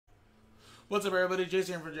What's up, everybody?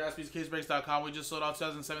 Jason here from JaspysCaseBreaks.com. We just sold out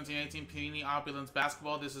 2017-18 Panini Opulence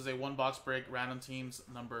basketball. This is a one-box break, random teams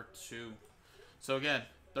number 2. So again,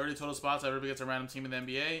 30 total spots. Everybody gets a random team in the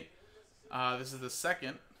NBA. This is the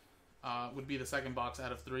second, would be the second box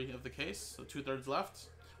out of 3 of the case. So 2/3 left.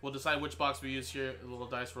 We'll decide which box we use here, a little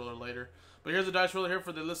dice roller later. But here's the dice roller here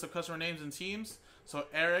for the list of customer names and teams. So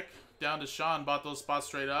Eric down to Sean bought those spots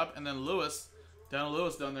straight up, and then Lewis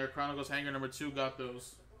down there. Chronicles Hanger number 2 got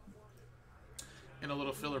those in a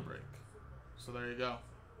little filler break. So there you go.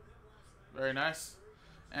 Very nice.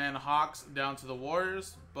 And Hawks down to the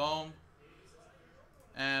Warriors. Boom.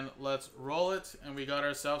 And let's roll it. And we got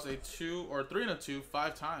ourselves a 2 or 3 and a 2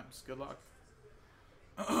 5 times. Good luck.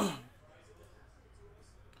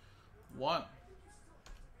 1,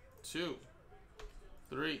 2,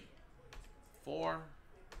 3, 4,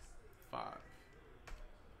 5.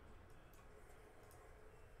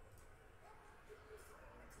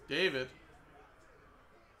 David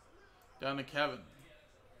down to Kevin.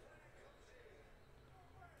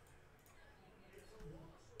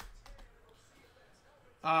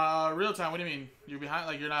 Real time. What do you mean? You're behind?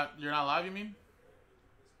 Like you're not live? You mean?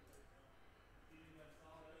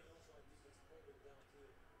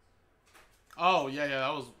 Oh yeah.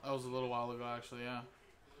 That was a little while ago actually. Yeah.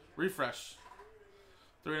 Refresh.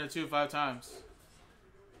 3 and a 2 5 times.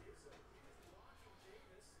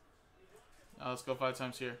 Now let's go 5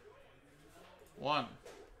 times here. 1,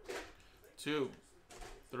 2,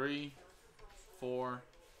 3, 4,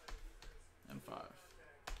 and 5.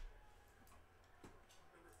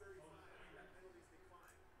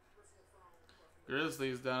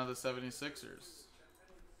 Grizzlies down to the 76ers.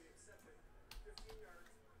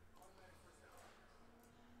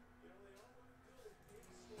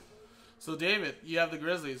 So David, you have the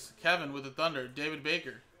Grizzlies. Kevin with the Thunder. David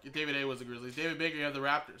Baker. David A was the Grizzlies. David Baker, you have the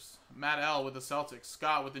Raptors. Matt L with the Celtics.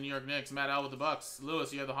 Scott with the New York Knicks. Matt L with the Bucks.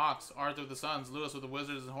 Lewis, you have the Hawks. Arthur with the Suns. Lewis with the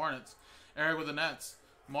Wizards and Hornets. Eric with the Nets.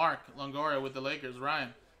 Mark Longoria with the Lakers.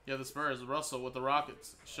 Ryan, you have the Spurs. Russell with the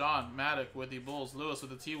Rockets. Sean Maddock with the Bulls. Lewis with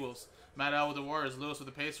the T-Wolves. Matt L with the Warriors. Lewis with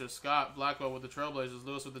the Pacers. Scott Blackwell with the Trailblazers.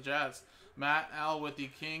 Lewis with the Jazz. Matt L with the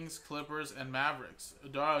Kings, Clippers, and Mavericks.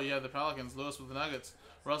 Udaro, you have the Pelicans. Lewis with the Nuggets.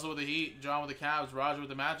 Russell with the Heat, John with the Cavs, Roger with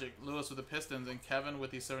the Magic, Lewis with the Pistons, and Kevin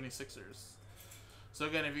with the 76ers. So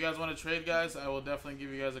again, if you guys want to trade, guys, I will definitely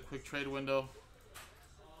give you guys a quick trade window.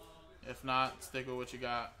 If not, stick with what you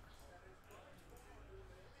got.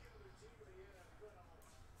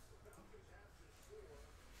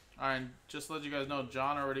 Alright, just to let you guys know,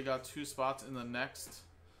 John already got 2 spots in the next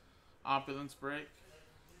Opulence break.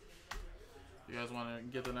 If you guys want to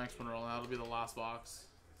get the next one rolling, that'll be the last box.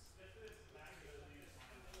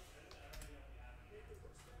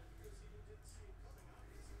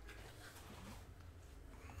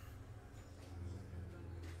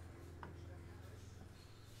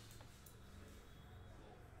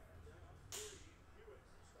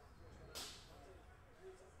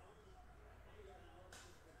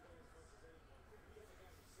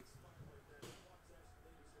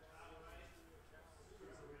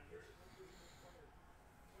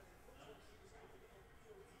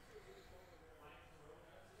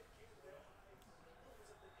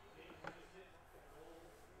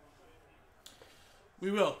 We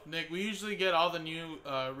will, Nick. We usually get all the new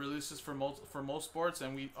releases for most sports,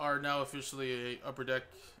 and we are now officially a Upper Deck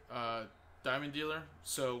diamond dealer,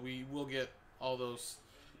 so we will get all those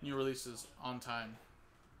new releases on time.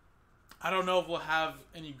 I don't know if we'll have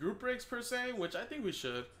any group breaks per se, which I think we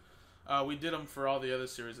should. We did them for all the other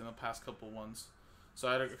series in the past couple ones, so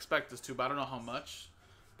I'd expect us to, but I don't know how much.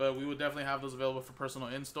 But we would definitely have those available for personal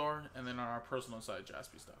in-store, and then on our personal site,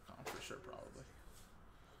 jaspys.com, for sure, probably.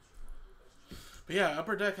 But yeah,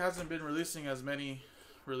 Upper Deck hasn't been releasing as many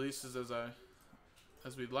releases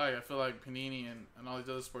as we'd like. I feel like Panini and all these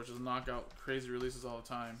other sports just knock out crazy releases all the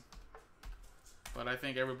time. But I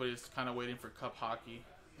think everybody's kind of waiting for Cup Hockey,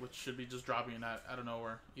 which should be just dropping out of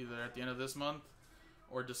nowhere, either at the end of this month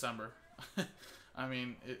or December. I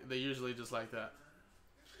mean, they usually just like that.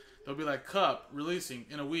 They'll be like, Cup releasing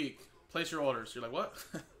in a week. Place your orders. You're like, what?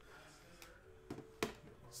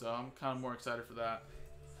 So I'm kind of more excited for that.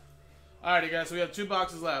 Alrighty, guys, so we have 2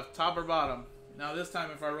 boxes left, top or bottom. Now this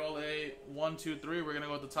time, if I roll a 1, 2, 3, we're gonna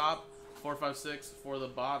go at the top, 4, 5, 6 for the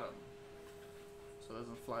bottom. So it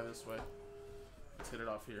doesn't fly this way. Let's hit it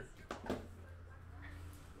off here.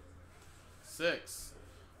 6,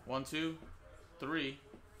 1, 2, 3,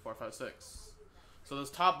 4, 5, 6. So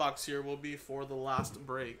this top box here will be for the last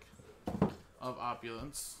break of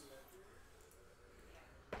Opulence.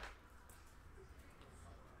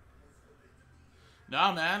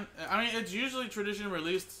 No, man. I mean, it's usually traditionally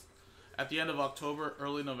released at the end of October,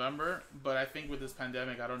 early November. But I think with this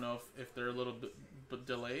pandemic, I don't know if they're a little bit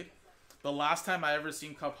delayed. The last time I ever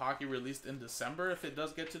seen Cup Hockey released in December, if it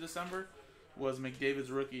does get to December, was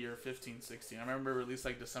McDavid's rookie year 15-16. I remember it released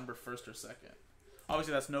like December 1st or 2nd.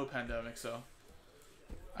 Obviously, that's no pandemic, so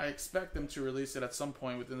I expect them to release it at some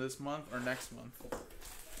point within this month or next month.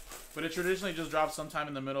 But it traditionally just drops sometime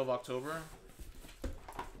in the middle of October.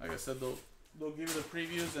 Like I said, they'll give you the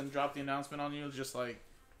previews and drop the announcement on you, just like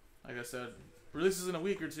I said, releases in a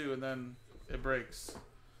week or two, and then it breaks.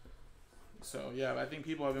 So, yeah, I think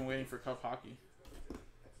people have been waiting for Cup Hockey,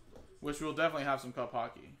 which we'll definitely have some Cup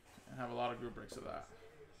Hockey and have a lot of group breaks of that.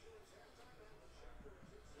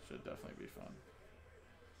 Should definitely be fun.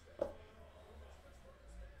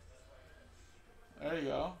 There you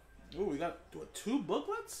go. Ooh, we got 2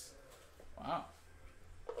 booklets? Wow.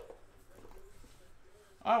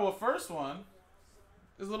 Alright, well, first one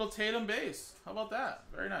is a little Tatum base. How about that?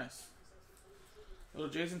 Very nice. Little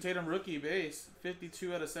Jason Tatum rookie base.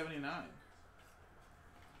 52 out of 79.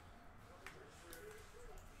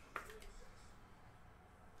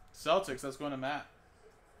 Celtics, that's going to Matt.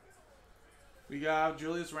 We got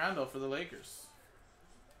Julius Randle for the Lakers.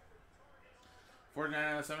 49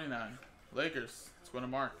 out of 79. Lakers, it's going to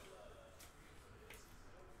Mark.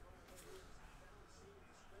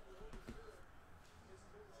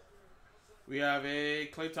 We have a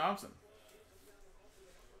Klay Thompson.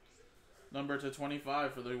 Number to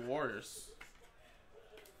 25 for the Warriors.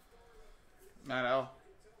 Matt L.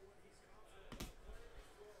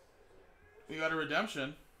 We got a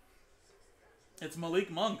redemption. It's Malik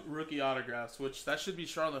Monk rookie autographs, which that should be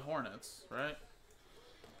Charlotte Hornets, right?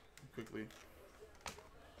 Quickly.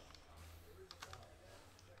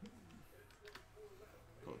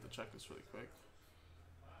 Go to check this really quick.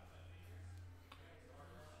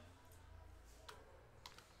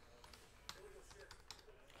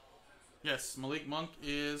 Yes, Malik Monk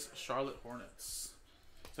is Charlotte Hornets.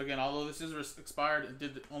 So again, although this is expired, it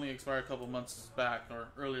did only expire a couple months back or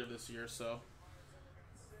earlier this year, so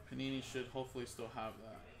Panini should hopefully still have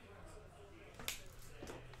that.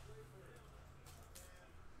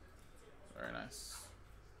 Very nice.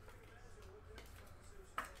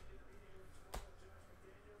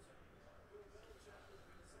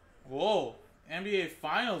 Whoa, NBA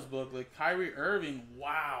Finals booklet, Kyrie Irving.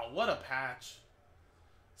 Wow, what a patch.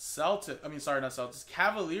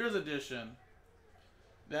 Cavaliers edition.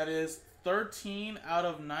 That is 13 out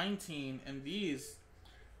of 19, and these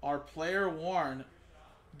are player worn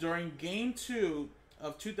during Game 2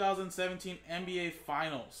 of 2017 NBA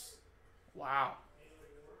Finals. Wow.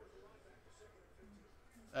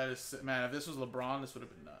 That is, man, if this was LeBron, this would have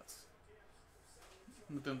been nuts.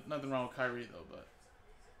 Nothing wrong with Kyrie, though, but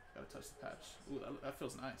gotta touch the patch. Ooh, that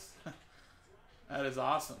feels nice. That is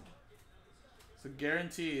awesome. So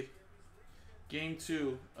guaranteed Game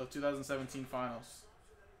 2 of 2017 Finals.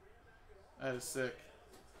 That is sick.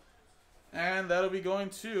 And that'll be going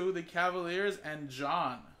to the Cavaliers and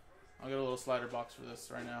John. I'll get a little slider box for this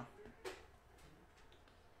right now.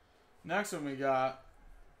 Next one we got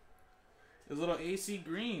is little AC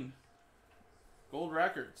Green. Gold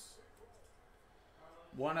Records.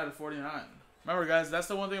 1 out of 49. Remember, guys, that's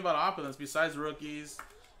the one thing about Opulence. Besides rookies,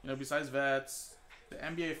 besides vets, the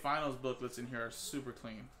NBA Finals booklets in here are super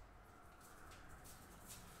clean.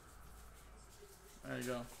 There you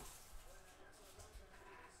go.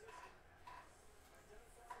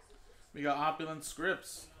 We got Opulence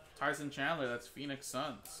scripts. Tyson Chandler, that's Phoenix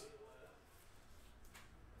Suns.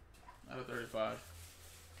 Out of 35.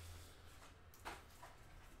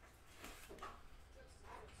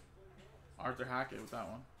 Arthur Hackett with that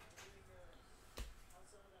one.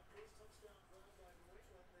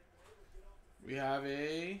 We have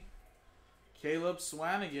a Caleb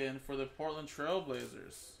Swanigan for the Portland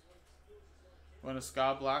Trailblazers. Going to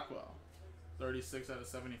Scott Blackwell. 36 out of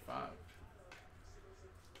 75.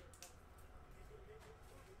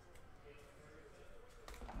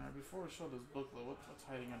 Alright, before we show this booklet, what's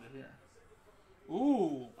hiding under here?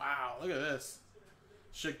 Ooh, wow, look at this.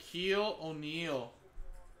 Shaquille O'Neal.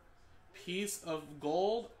 Piece of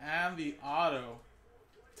gold and the auto.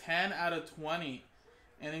 10 out of 20.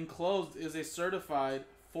 And enclosed is a certified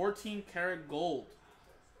 14 karat gold.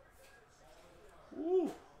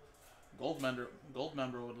 Ooh. Gold member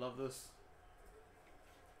would love this.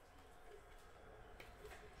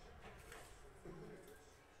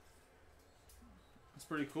 That's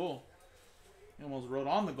pretty cool. He almost wrote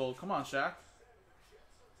on the gold. Come on, Shaq.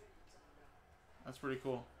 That's pretty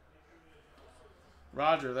cool.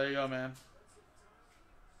 Roger, there you go, man.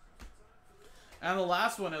 And the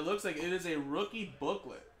last one, it looks like it is a rookie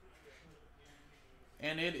booklet.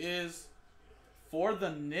 And it is for the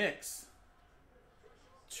Knicks.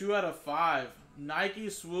 2 out of 5. Nike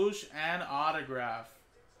swoosh and autograph.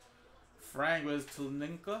 Frank with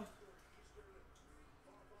Tlinka.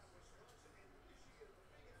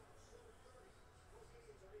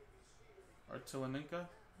 Or Tilininka?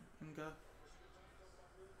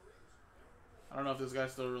 I don't know if this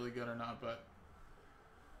guy's still really good or not, but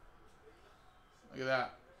look at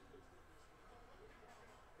that.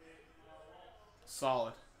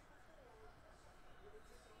 Solid.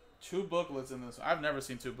 2 booklets in this. I've never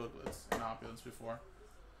seen 2 booklets in Opulence before.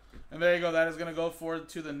 And there you go. That is going to go forward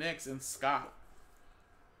to the Knicks and Scott.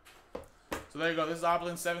 So there you go. This is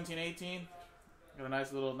Opulence 17-18. Got a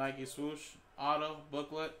nice little Nike swoosh. Auto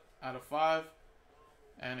booklet out of 5.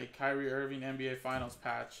 And a Kyrie Irving NBA Finals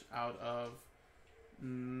patch out of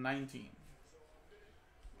 19.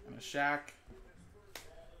 And a Shaq.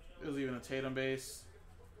 There's even a Tatum base.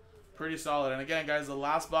 Pretty solid. And again, guys, the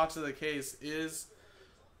last box of the case is...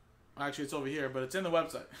 Actually, it's over here, but it's in the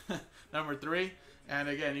website. Number 3. And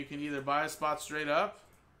again, you can either buy a spot straight up,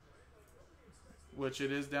 which it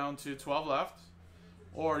is down to 12 left,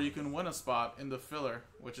 or you can win a spot in the filler,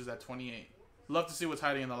 which is at 28. Love to see what's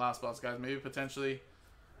hiding in the last box, guys. Maybe potentially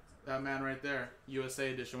that man right there,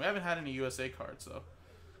 USA edition. We haven't had any USA cards, so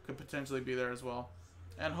could potentially be there as well.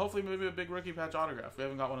 And hopefully maybe a big rookie patch autograph. We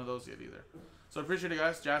haven't got one of those yet either. So appreciate it,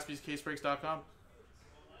 guys. JaspysCaseBreaks.com.